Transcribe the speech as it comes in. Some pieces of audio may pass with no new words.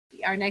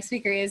our next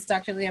speaker is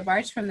Dr. Lea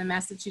Bartsch from the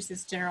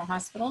Massachusetts General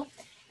Hospital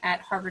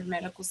at Harvard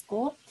Medical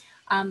School.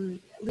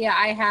 Lea,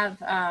 I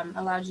have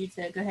allowed you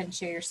to go ahead and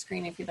share your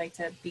screen if you'd like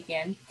to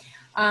begin.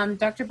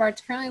 Dr.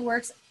 Bartsch currently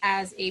works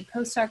as a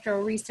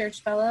postdoctoral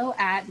research fellow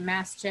at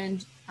Mass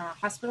Gen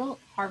Hospital,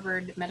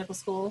 Harvard Medical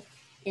School,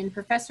 in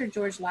Professor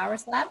George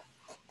Lauer's lab.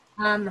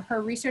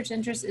 Her research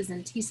interest is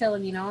in T-cell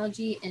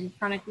immunology and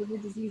chronic liver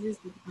diseases,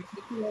 with a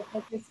particular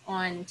focus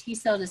on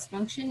T-cell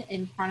dysfunction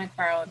in chronic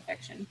viral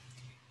infection.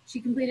 She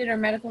completed her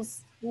medical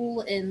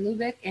school in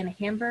Lübeck and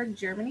Hamburg,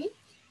 Germany.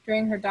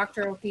 During her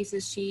doctoral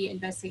thesis, she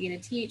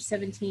investigated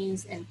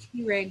Th17s and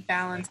Treg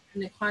balance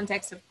in the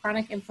context of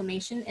chronic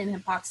inflammation and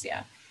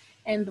hypoxia.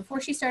 And before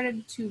she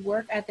started to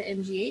work at the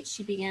MGH,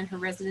 she began her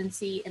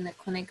residency in the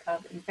Clinic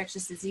of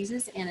Infectious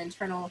Diseases and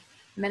Internal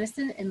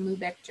Medicine in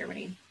Lübeck,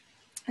 Germany.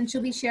 And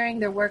she'll be sharing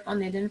their work on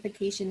the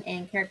identification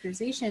and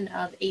characterization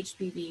of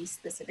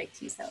HBV-specific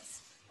T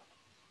cells.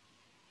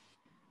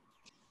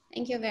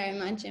 Thank you very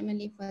much,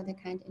 Emily, for the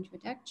kind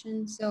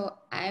introduction. So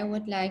I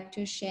would like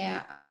to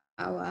share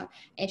our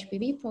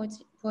HBV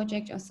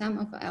project, or some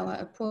of our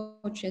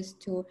approaches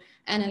to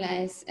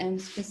analyze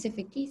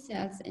specific T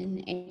cells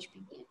in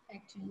HBV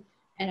infection.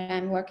 And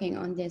I'm working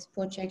on this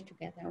project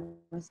together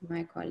with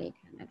my colleague,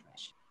 Hannah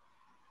Dresch.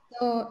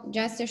 So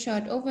just a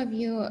short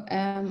overview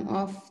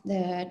of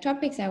the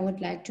topics I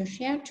would like to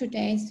share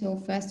today. So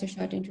first, a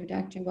short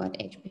introduction about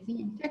HBV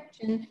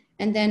infection,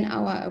 and then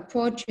our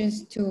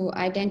approaches to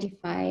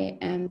identify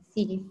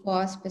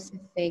CD4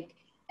 specific,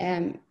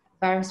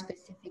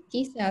 virus-specific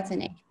T cells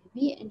in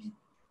HBV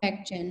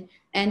infection,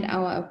 and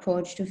our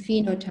approach to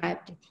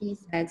phenotype the T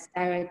cells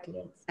directly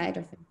at site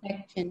of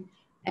infection,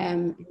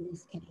 in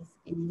this case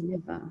in the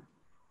liver.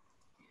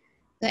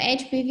 The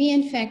HBV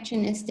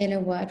infection is still a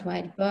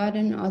worldwide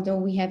burden, although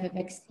we have a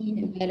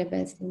vaccine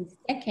available since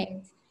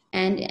decades.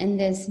 And in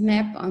this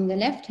map on the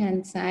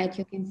left-hand side,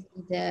 you can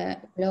see the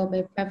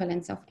global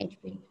prevalence of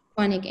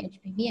chronic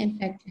HBV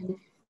infection.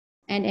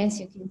 And as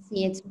you can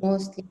see, it's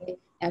mostly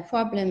a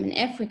problem in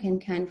African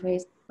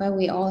countries, where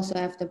we also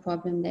have the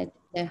problem that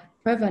the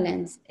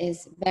prevalence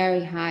is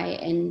very high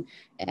in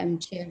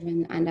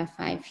children under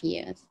 5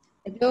 years.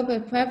 The global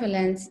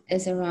prevalence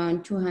is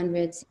around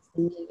 260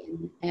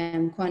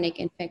 million chronic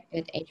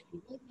infected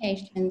HBV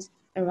patients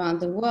around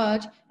the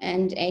world,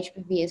 and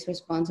HBV is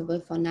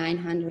responsible for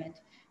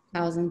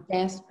 900,000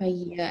 deaths per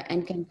year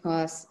and can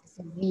cause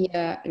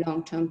severe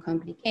long-term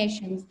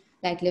complications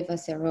like liver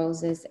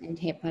cirrhosis and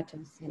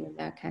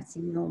hepatocellular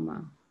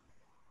carcinoma.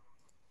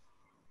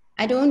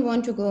 I don't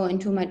want to go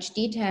into much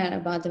detail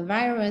about the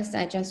virus.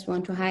 I just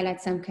want to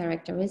highlight some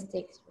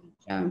characteristics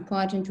which are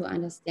important to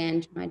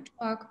understand my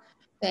talk.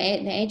 The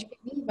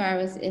HBV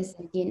virus is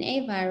a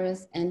DNA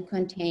virus and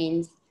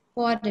contains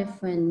 4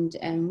 different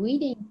open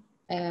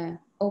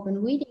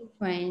reading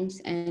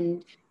frames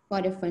and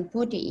 4 different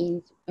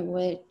proteins,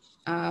 which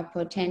are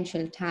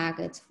potential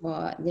targets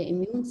for the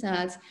immune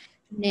cells.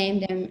 To name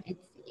them,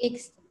 it's the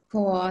X, the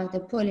core, the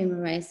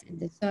polymerase, and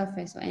the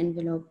surface or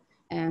envelope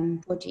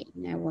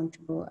protein I want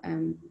to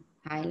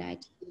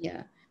highlight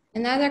here.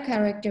 Another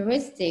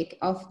characteristic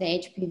of the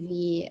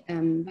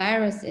HBV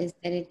virus is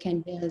that it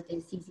can build the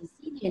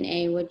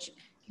cccDNA, which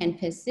can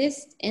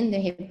persist in the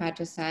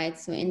hepatocytes,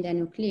 so in the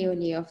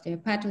nucleoli of the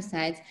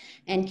hepatocytes,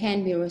 and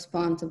can be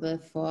responsible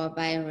for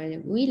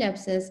viral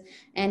relapses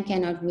and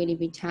cannot really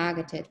be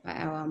targeted by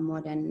our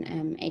modern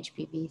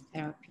HBV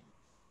therapy.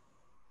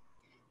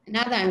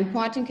 Another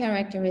important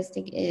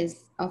characteristic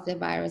of the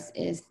virus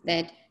is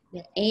that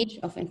the age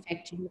of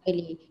infection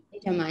really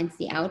determines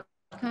the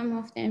outcome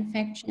of the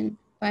infection.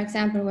 For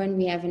example, when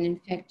we have an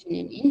infection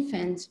in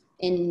infants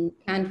in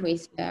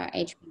countries where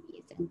HBV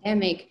is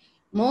endemic,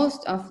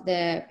 most of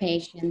the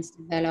patients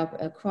develop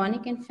a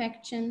chronic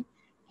infection.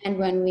 And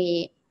when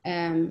we,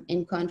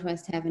 in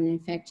contrast, have an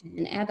infection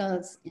in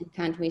adults in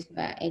countries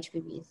where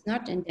HBV is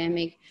not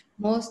endemic,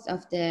 most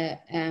of the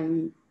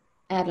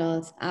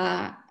adults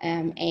are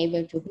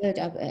able to build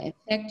up an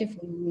effective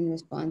immune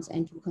response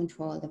and to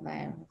control the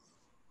virus.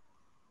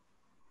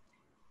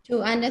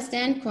 To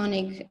understand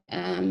chronic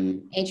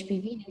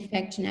HBV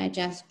infection, I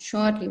just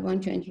shortly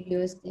want to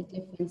introduce the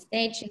different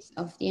stages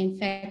of the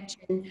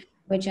infection,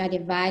 which are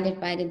divided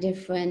by the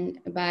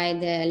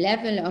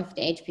level of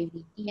the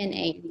HBV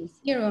DNA in the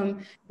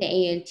serum, the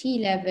ALT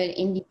level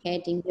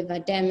indicating liver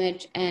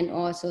damage, and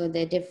also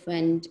the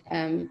different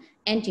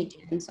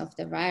antigens of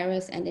the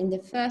virus. And in the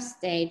first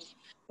stage,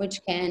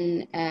 which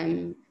can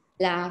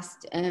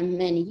last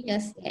many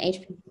years, the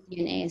HBV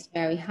DNA is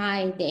very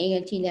high, the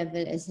ALT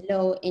level is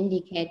low,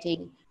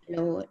 indicating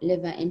low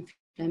liver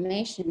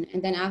inflammation.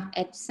 And then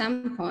at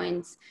some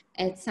point,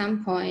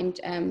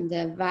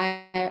 the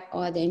virus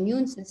or the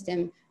immune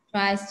system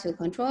tries to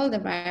control the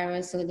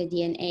virus, so the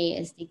DNA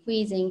is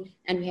decreasing,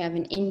 and we have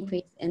an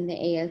increase in the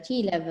ALT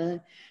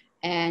level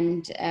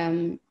and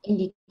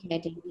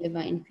indicating liver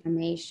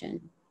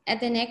inflammation. At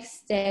the next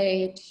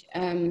stage,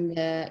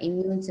 the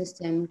immune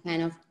system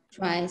kind of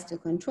tries to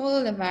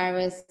control the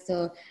virus,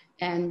 so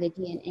the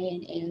DNA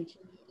and ALT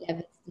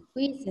levels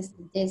decreases,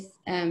 this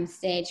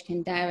stage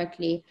can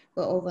directly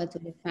go over to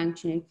the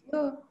functional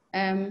cure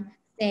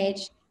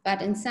stage.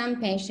 But in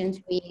some patients,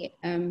 we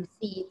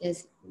see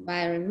this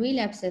viral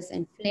relapses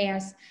and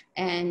flares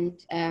and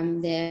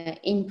the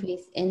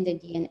increase in the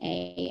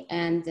DNA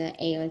and the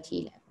ALT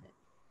level.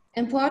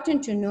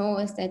 Important to know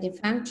is that the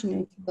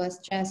functional cures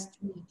just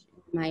reach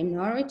a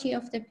minority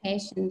of the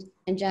patients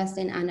and just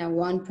in under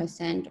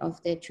 1%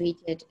 of the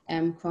treated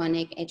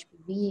chronic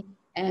HPV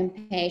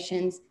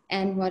patients.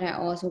 And what I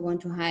also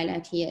want to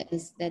highlight here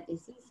is that the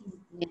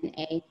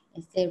cccDNA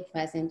is still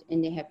present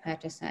in the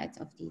hepatocytes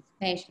of these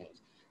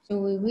patients. So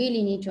we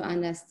really need to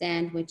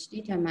understand which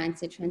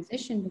determines the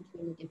transition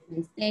between the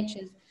different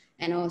stages,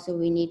 and also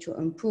we need to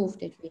improve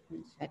the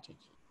treatment strategy.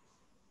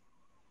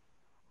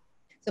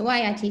 So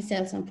why are T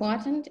cells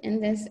important in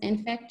this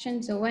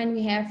infection? So when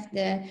we have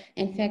the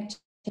infection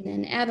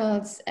in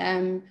adults,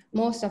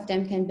 most of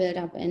them can build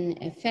up an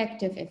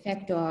effective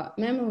effector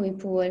memory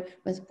pool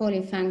with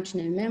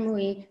polyfunctional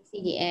memory,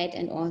 CD8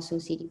 and also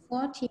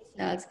CD4 T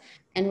cells.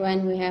 And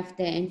when we have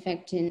the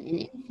infection in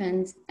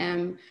infants,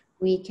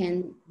 we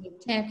can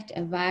detect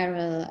a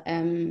viral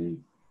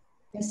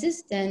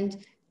persistence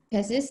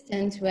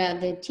where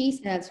the T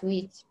cells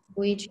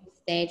reach a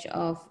stage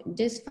of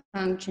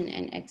dysfunction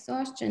and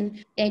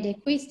exhaustion. They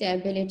decrease their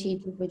ability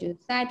to produce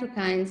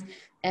cytokines,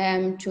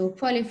 to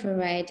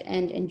proliferate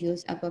and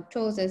induce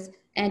apoptosis.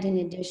 And in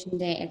addition,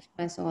 they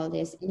express all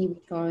these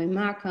inhibitory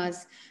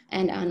markers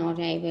and are not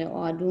able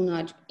or do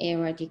not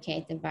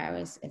eradicate the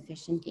virus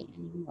efficiently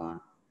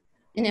anymore.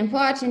 An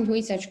important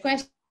research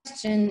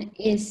question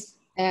is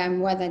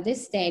whether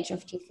this stage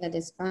of T cell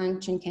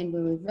dysfunction can be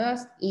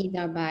reversed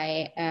either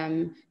by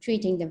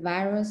treating the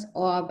virus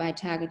or by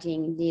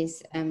targeting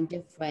these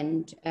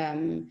different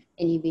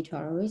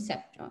inhibitory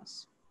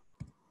receptors.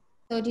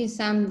 So to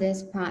sum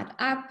this part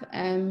up,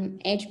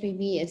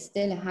 HPV is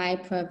still a high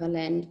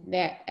prevalent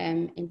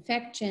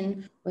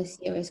infection with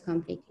serious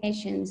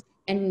complications,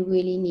 and we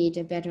really need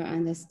a better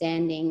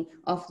understanding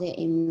of the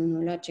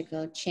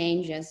immunological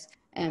changes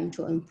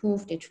to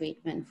improve the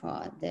treatment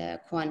for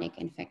the chronic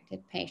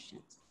infected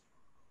patients.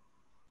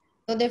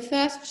 So the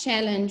first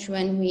challenge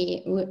when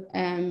we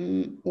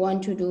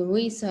want to do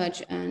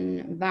research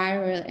on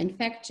viral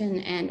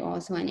infection and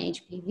also on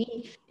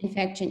HPV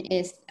infection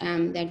is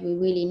that we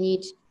really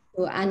need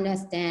to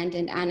understand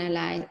and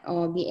analyze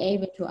or be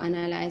able to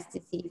analyze the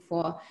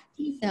CD4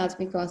 T cells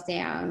because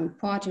they are an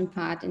important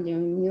part in the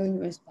immune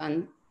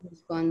response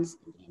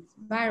against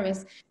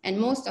virus. And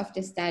most of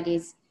the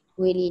studies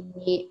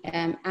really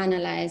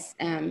analyze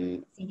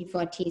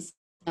CD4 T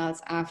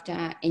cells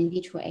after in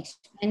vitro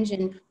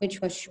expansion, which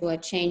for sure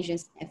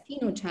changes a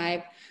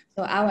phenotype.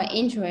 So our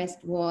interest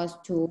was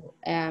to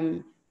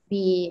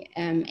be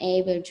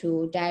able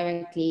to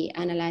directly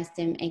analyze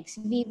them ex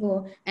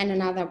vivo. And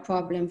another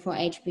problem for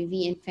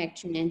HPV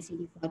infection and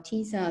CD4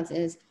 T cells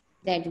is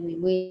that we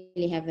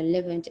really have a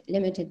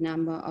limited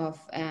number of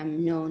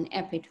known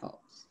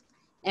epitopes.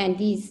 And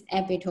these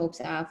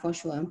epitopes are for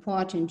sure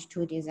important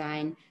to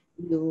design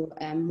new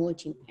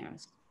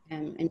multimers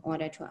in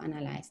order to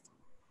analyze them.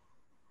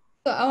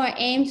 So our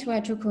aims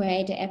were to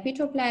create an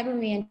epitope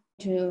library and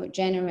to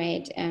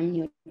generate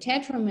new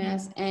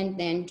tetramers, and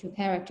then to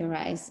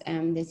characterize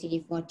the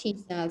CD4 T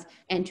cells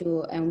and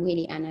to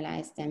really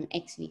analyze them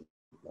ex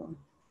vivo.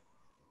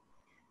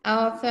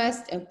 Our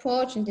first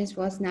approach, and this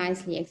was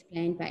nicely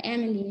explained by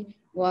Emily,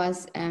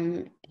 was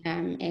again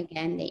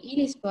the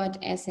ELISpot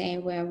assay,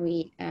 where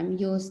we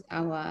used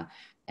our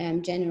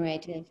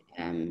generated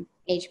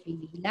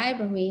HPV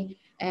library,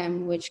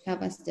 which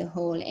covers the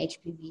whole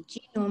HPV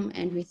genome,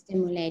 and we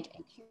stimulate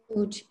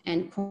acute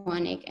and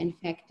chronic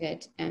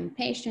infected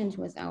patients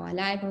with our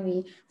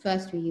library.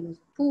 First, we use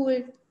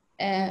pooled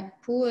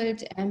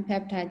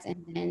peptides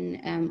and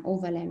then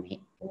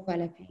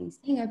overlapping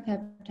single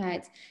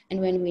peptides. And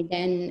when we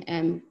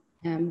then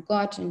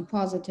got a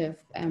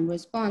positive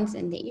response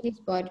in the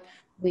ELISpot,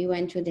 we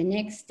went to the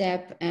next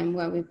step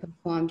where we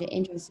performed the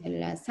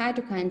intracellular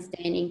cytokine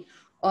staining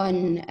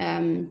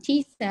on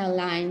T cell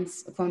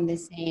lines from the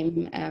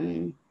same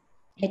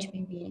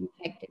HPV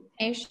infected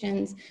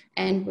patients.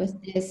 And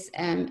with this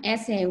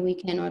assay, we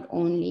can not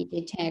only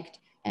detect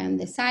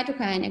the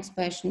cytokine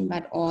expression,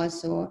 but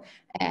also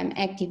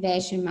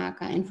activation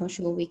marker. And for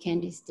sure, we can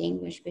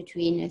distinguish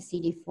between a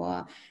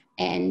CD4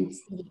 and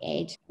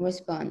CD8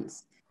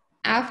 response.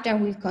 After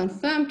we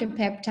confirmed the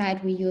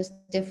peptide, we used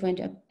different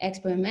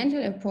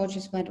experimental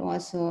approaches, but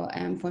also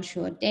for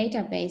sure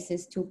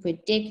databases to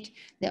predict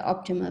the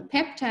optimal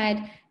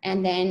peptide.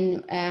 And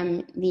then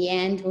the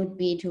end would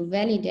be to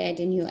validate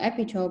a new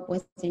epitope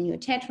with a new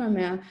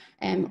tetramer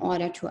in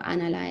order to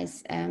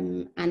analyze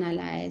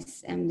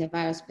the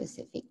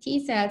virus-specific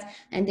T cells.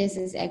 And this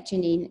is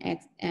actually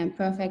a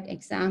perfect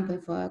example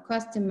for a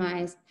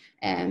customized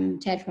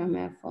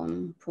tetramer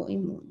from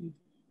ProImmune.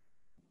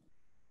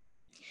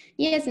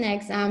 Here's an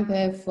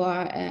example for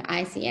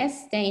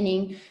ICS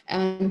staining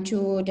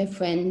to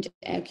different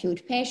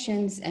acute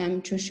patients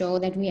to show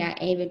that we are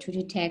able to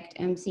detect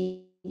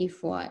CD4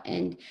 CD4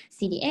 and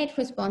CD8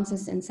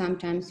 responses, and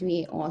sometimes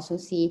we also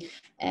see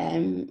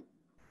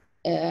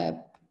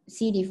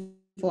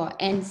CD4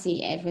 and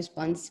CD8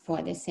 response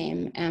for the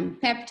same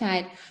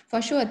peptide.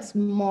 For sure, it's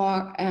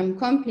more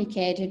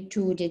complicated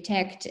to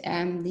detect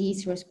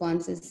these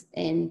responses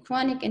in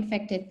chronic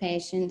infected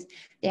patients.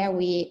 There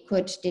we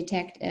could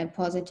detect a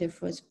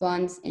positive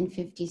response in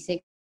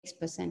 56%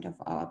 of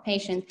our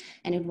patients,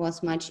 and it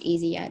was much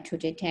easier to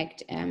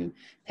detect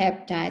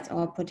peptides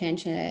or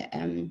potential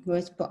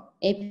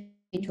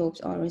epitopes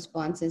or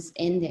responses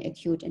in the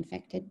acute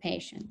infected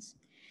patients.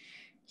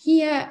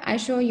 Here, I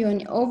show you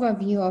an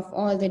overview of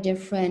all the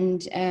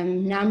different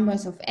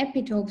numbers of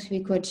epitopes we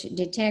could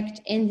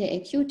detect in the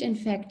acute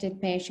infected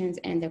patients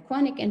and the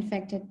chronic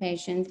infected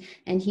patients.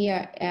 And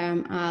here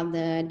are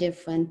the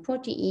different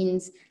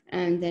proteins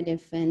and the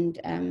different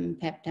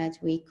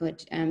peptides we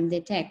could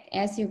detect.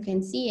 As you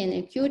can see, in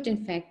acute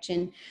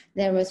infection,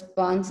 the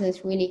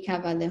responses really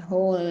cover the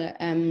whole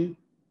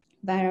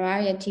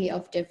variety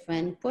of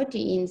different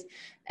proteins.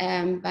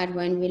 But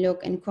when we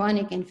look in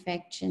chronic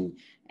infection,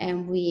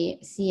 we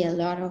see a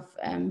lot of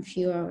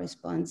fewer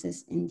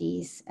responses in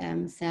these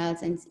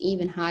cells, and it's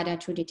even harder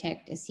to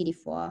detect a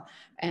CD4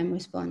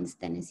 response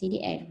than a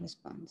CD8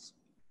 response.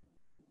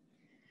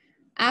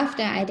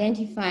 After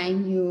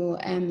identifying new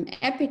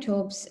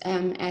epitopes,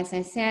 as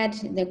I said,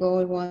 the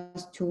goal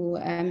was to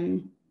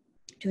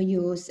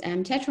use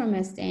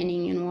tetramer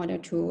staining in order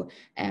to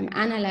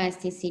analyze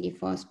the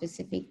CD4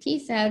 specific T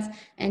cells.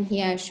 And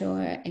here I show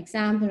an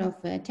example of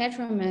a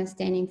tetramer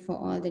staining for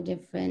all the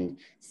different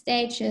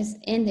stages.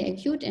 In the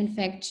acute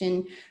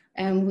infection,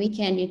 we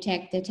can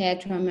detect the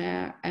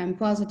tetramer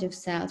positive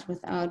cells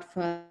without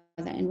further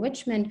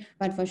enrichment,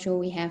 but for sure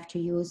we have to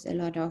use a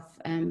lot of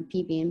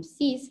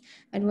PBMCs.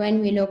 But when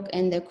we look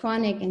in the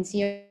chronic and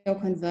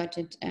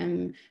seroconverted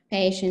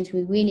patients,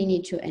 we really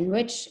need to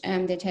enrich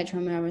the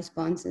tetramer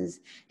responses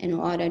in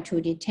order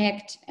to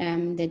detect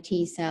the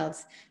T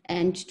cells,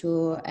 and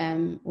to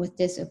with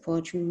this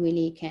approach we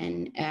really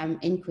can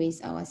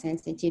increase our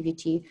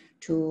sensitivity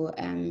to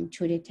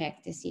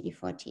detect the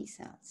CD4 T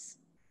cells.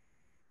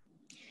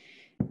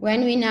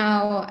 When we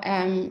now,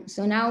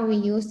 so now we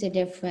use the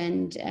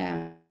different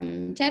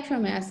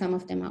tetramers. Some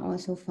of them are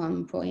also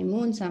from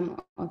ProImmune,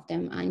 some of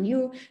them are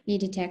newly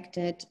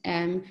detected,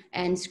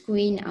 and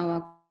screen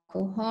our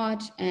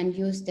cohort and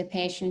use the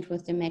patient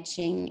with the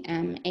matching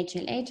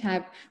HLA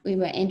type. We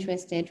were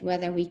interested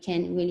whether we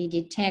can really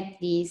detect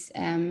these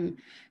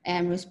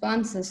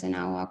responses in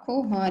our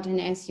cohort.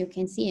 And as you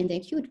can see in the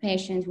acute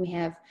patients, we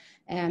have,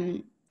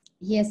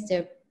 here's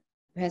the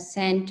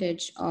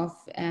percentage of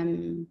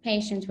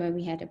patients where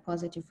we had a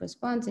positive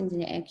response. In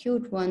the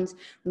acute ones,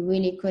 we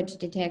really could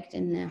detect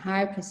in a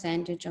high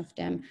percentage of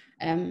them,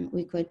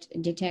 we could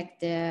detect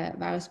the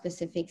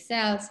virus-specific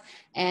cells,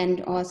 and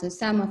also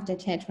some of the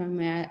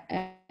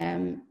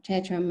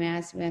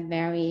tetramers were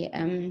very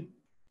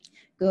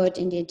good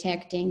in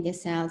detecting the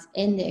cells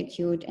in the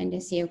acute and the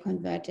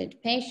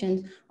seroconverted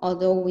patients,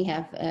 although we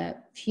have a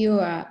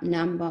fewer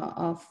number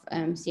of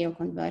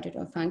seroconverted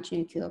or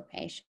functional cure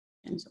patients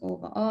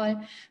overall.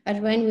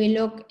 But when we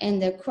look in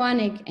the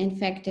chronic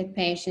infected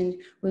patients,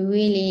 we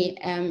really,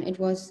 it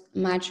was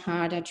much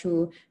harder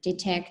to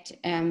detect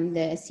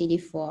the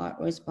CD4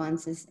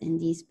 responses in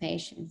these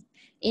patients,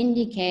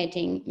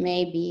 indicating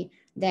maybe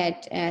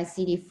that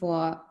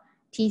CD4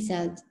 T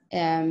cells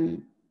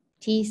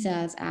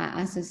are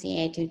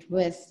associated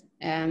with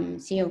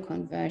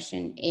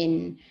seroconversion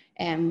in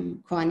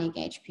chronic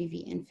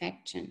HPV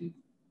infection.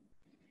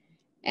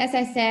 As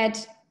I said,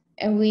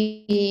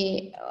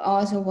 we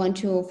also want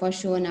to, for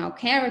sure, now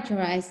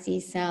characterize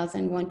these cells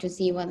and want to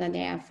see whether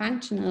they are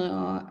functional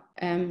or,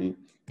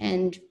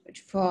 and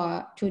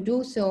to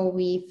do so,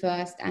 we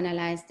first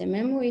analyze the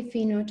memory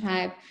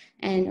phenotype.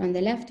 And on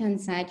the left-hand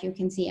side, you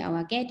can see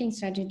our gating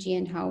strategy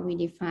and how we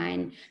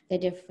define the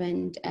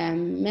different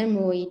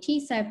memory T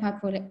cell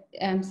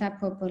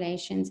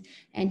subpopulations.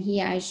 And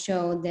here I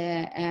show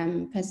the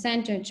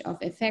percentage of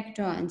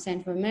effector and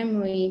central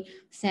memory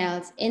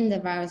cells in the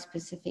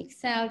virus-specific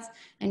cells.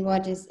 And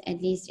what is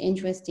at least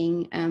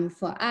interesting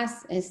for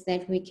us is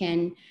that we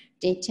can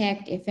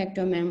detect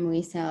effector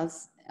memory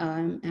cells,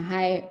 a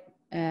high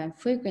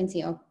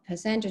frequency or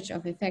percentage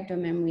of effector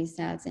memory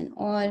cells in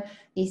all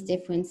these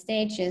different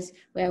stages,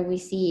 where we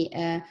see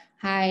a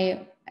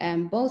high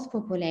both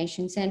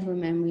population, central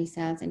memory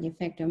cells and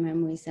effector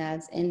memory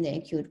cells in the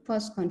acute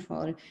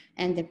post-control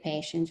and the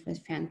patients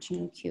with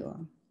functional cure.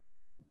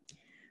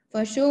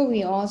 For sure,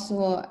 we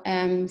also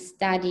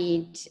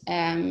studied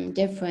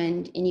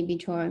different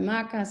inhibitory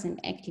markers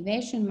and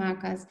activation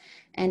markers,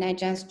 and I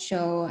just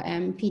show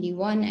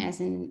PD-1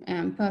 as a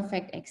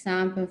perfect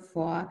example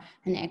for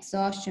an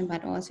exhaustion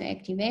but also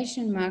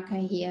activation marker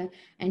here,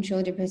 and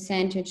show the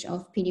percentage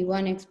of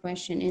PD-1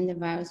 expression in the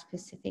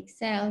virus-specific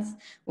cells,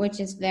 which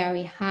is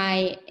very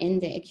high in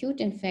the acute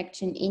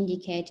infection,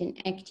 indicating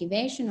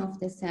activation of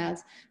the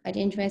cells. But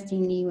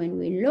interestingly, when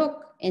we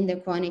look in the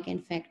chronic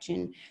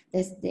infection,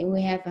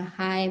 we have a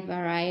high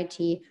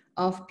variety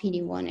of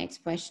PD-1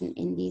 expression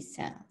in these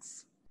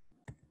cells.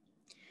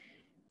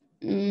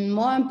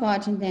 more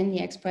important than the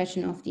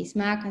expression of these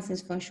markers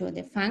is for sure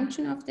the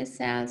function of the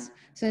cells.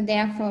 So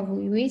therefore,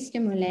 we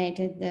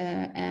re-stimulated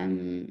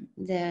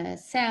the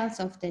cells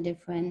of the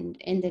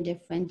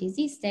different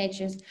disease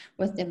stages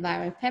with the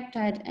viral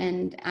peptide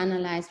and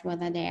analyzed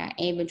whether they are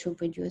able to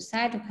produce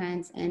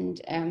cytokines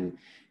and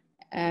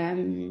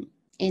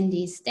in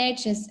these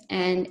stages.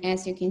 And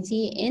as you can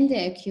see, in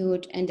the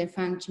acute and the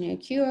functional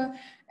cure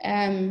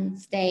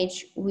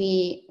stage,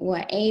 we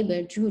were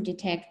able to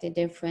detect the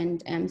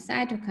different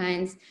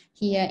cytokines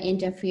here,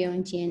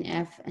 interferon,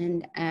 TNF,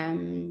 and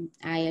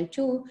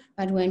IL-2.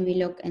 But when we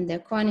look in the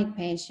chronic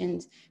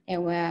patients, there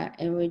were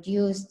a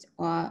reduced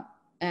or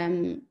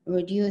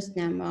reduced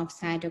number of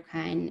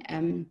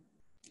cytokine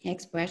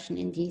expression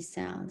in these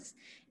cells,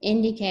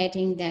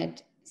 indicating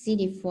that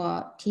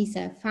CD4 T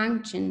cell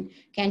function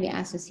can be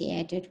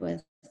associated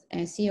with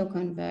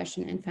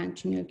seroconversion and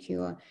functional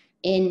cure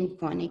in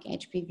chronic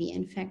HPV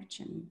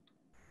infection.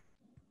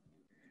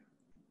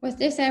 With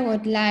this, I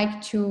would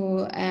like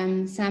to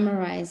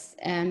summarize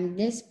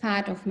this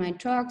part of my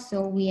talk.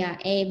 So we are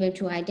able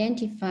to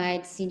identify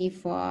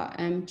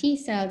CD4 T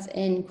cells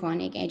in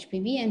chronic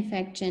HPV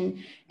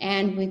infection,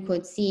 and we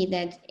could see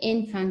that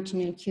in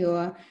functional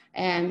cure,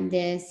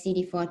 the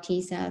CD4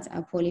 T cells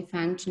are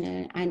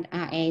polyfunctional and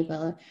are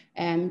able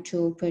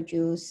to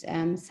produce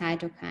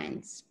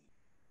cytokines.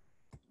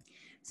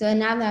 So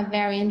another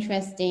very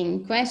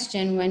interesting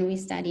question when we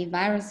study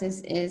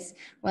viruses is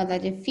whether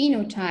the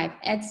phenotype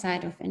at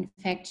site of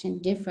infection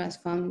differs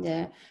from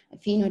the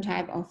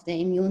phenotype of the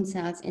immune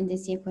cells in the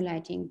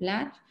circulating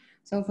blood.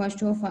 So for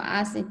sure, for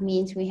us, it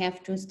means we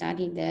have to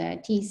study the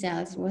T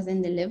cells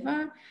within the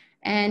liver.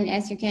 And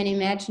as you can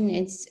imagine,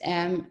 it's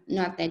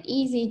not that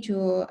easy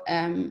to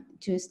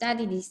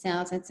study these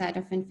cells at site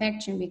of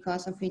infection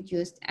because of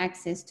reduced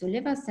access to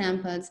liver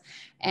samples.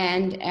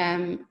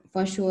 And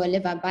for sure,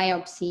 liver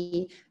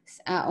biopsies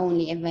are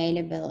only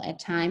available at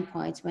time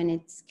points when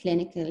it's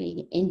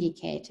clinically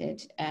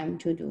indicated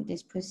to do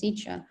this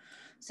procedure.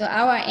 So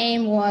our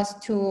aim was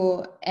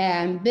to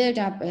build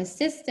up a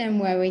system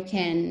where we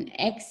can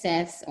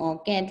access or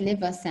get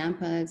liver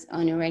samples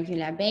on a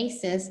regular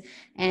basis.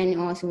 And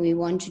also we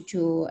wanted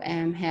to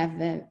have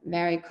a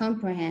very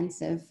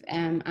comprehensive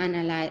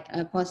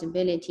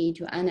possibility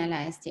to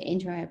analyze the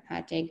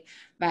intrahepatic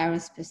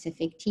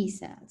virus-specific T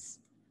cells.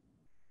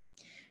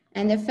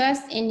 And the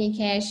first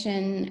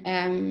indication,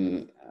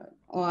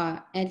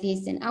 or at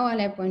least in our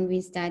lab when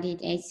we studied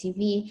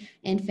HCV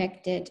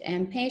infected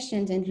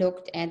patients and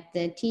looked at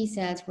the T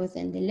cells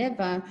within the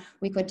liver,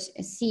 we could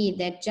see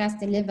that just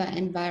the liver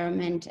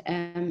environment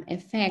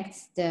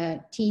affects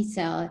the T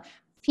cell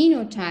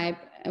phenotype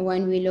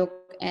when we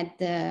look at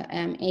the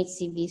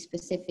HCV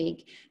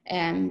specific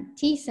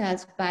T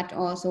cells, but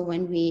also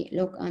when we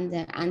look on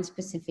the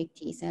unspecific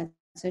T cells.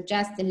 So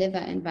just the liver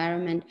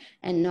environment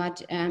and not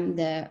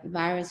the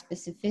virus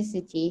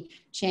specificity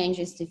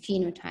changes the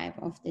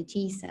phenotype of the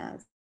T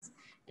cells.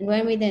 And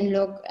when we then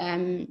look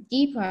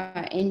deeper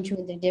into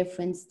the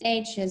different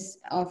stages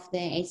of the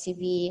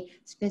HCV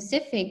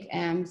specific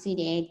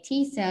CD8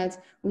 T cells,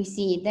 we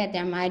see that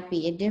there might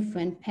be a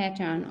different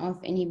pattern of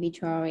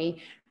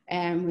inhibitory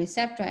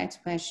receptor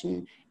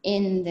expression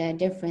in the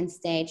different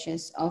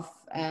stages of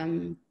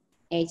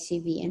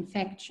HCV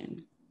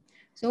infection.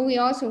 So we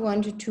also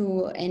wanted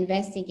to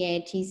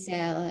investigate the T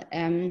cell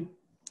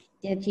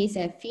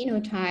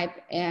phenotype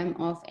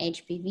of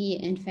HPV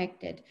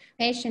infected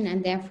patient,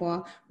 and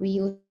therefore we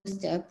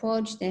used the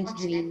approach that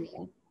we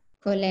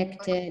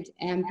collected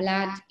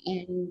blood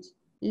and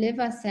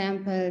liver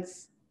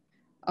samples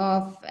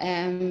of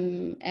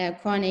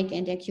chronic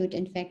and acute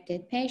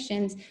infected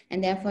patients,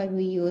 and therefore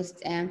we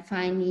used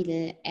fine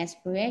needle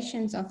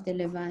aspirations of the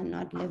liver,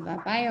 not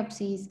liver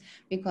biopsies,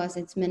 because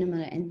it's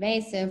minimal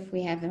invasive,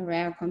 we have a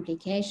rare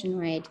complication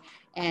rate,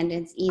 and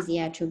it's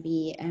easier to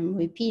be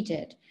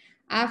repeated.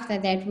 After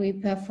that, we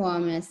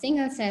perform a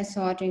single cell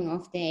sorting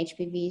of the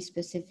HPV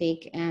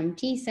specific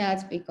T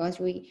cells because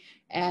we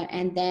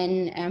and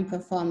then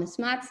perform a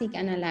SmartSeq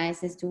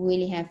analysis to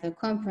really have a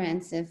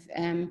comprehensive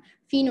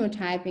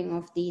phenotyping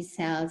of these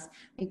cells,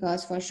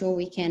 because for sure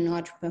we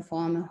cannot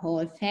perform a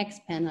whole FACS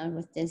panel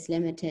with this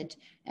limited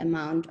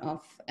amount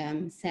of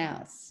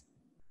cells.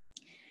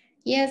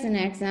 Here's an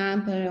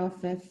example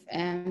of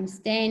a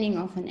staining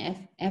of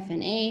an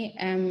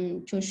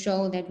FNA to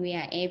show that we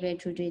are able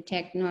to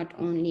detect not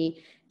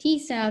only T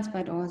cells,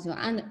 but also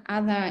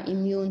other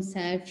immune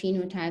cell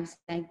phenotypes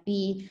like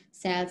B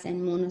cells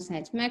and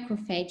monocytes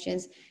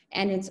macrophages.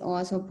 And it's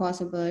also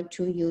possible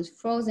to use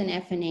frozen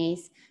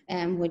FNAs,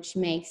 which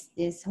makes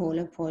this whole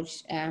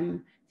approach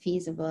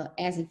feasible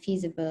as a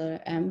feasible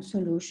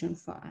solution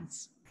for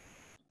us.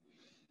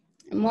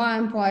 More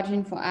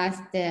important for us,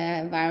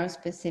 the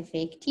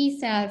virus-specific T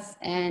cells,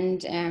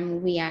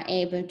 and we are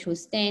able to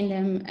stain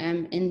them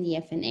in the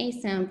FNA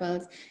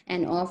samples,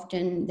 and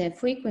often the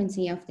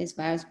frequency of these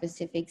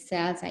virus-specific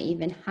cells are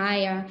even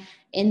higher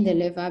in the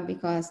liver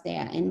because they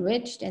are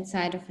enriched at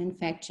site of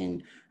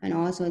infection, and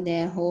also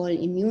their whole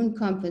immune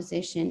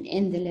composition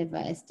in the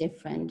liver is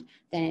different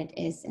than it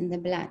is in the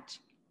blood.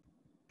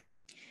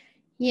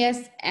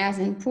 Yes, as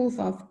in proof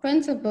of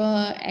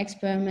principle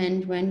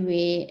experiment, when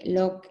we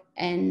look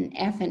in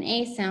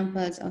FNA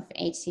samples of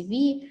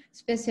HCV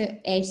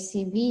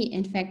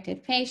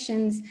infected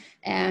patients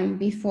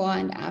before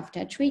and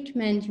after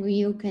treatment,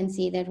 you can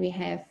see that we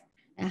have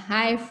a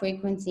high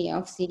frequency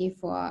of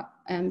CD4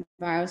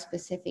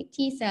 virus-specific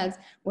T cells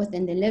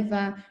within the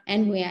liver,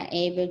 and we are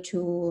able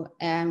to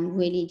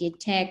really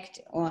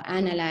detect or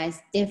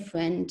analyze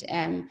different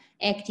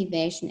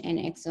activation and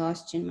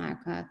exhaustion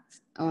markers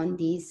on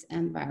these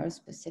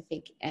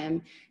virus-specific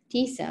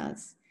T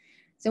cells.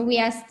 So we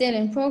are still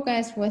in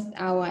progress with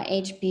our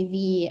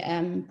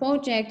HPV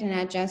project, and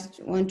I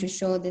just want to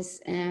show this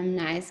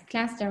nice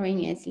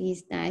clustering, at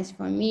least nice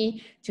for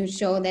me, to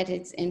show that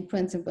it's in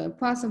principle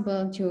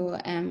possible to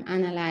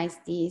analyze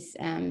these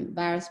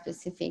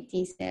virus-specific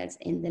T cells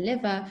in the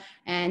liver,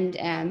 and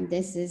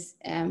this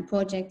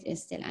project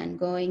is still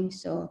ongoing.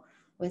 So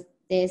with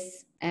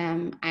this,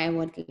 I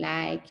would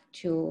like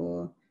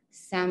to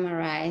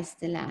summarize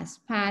the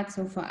last part.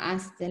 So for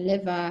us, the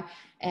liver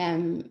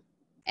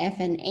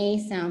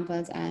FNA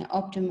samples are an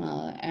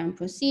optimal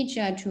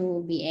procedure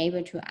to be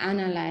able to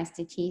analyze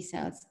the T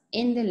cells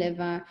in the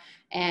liver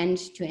and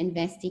to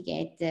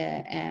investigate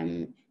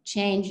the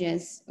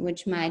changes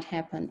which might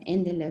happen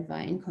in the liver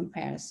in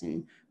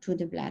comparison to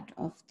the blood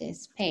of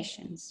these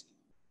patients.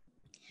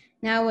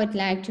 Now I would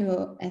like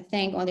to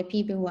thank all the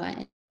people who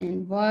are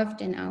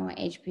involved in our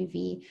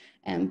HPV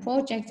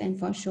projects, and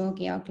for sure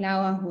Georg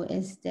Lauer, who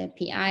is the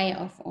PI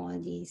of all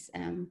these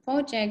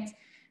projects.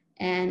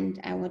 And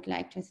I would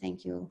like to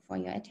thank you for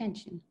your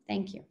attention.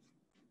 Thank you.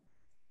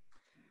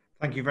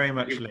 Thank you very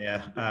much, Lea.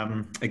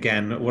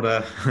 Again, what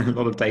a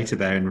lot of data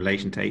there in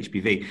relation to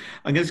HPV.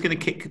 I'm just going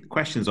to kick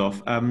questions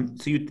off.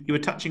 So you were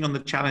touching on the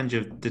challenge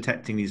of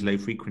detecting these low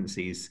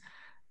frequencies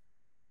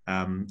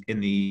in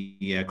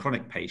the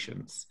chronic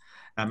patients.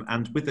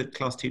 And with the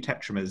class 2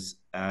 tetramers,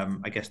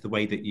 I guess the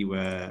way that you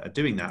were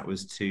doing that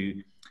was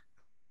to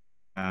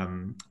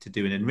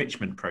do an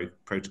enrichment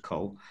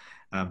protocol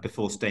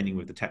before staining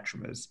with the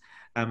tetramers.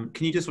 Can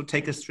you just sort of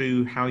take us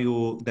through how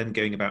you're then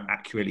going about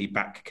accurately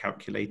back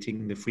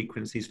calculating the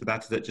frequencies for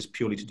that? Is that just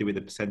purely to do with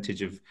the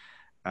percentage of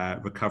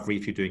recovery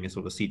if you're doing a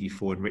sort of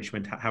CD4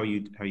 enrichment? How are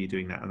you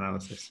doing that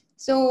analysis?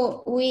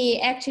 So we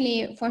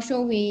actually, for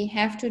sure, we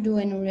have to do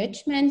an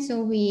enrichment.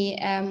 So we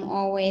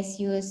always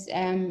use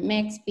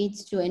max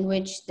speeds to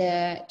enrich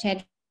the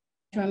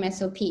tetramers.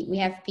 So we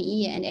have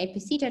PE and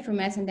APC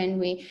tetramers, and then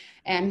we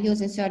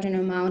use a certain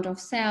amount of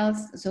cells.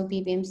 So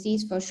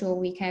PBMCs, for sure,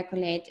 we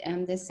calculate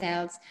the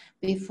cells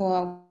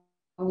before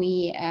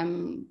we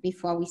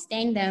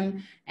stain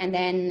them, and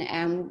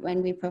then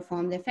when we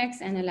perform the FACS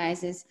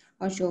analysis,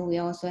 for sure we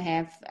also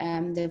have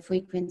the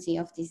frequency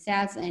of the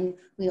cells, and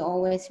we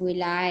always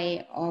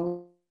rely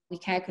or we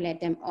calculate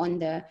them on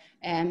the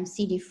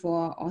CD4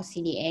 or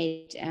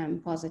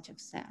CD8 positive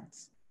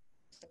cells.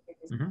 So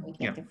we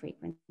get the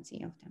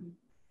frequency of them.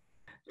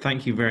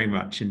 Thank you very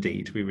much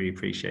indeed. We really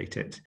appreciate it.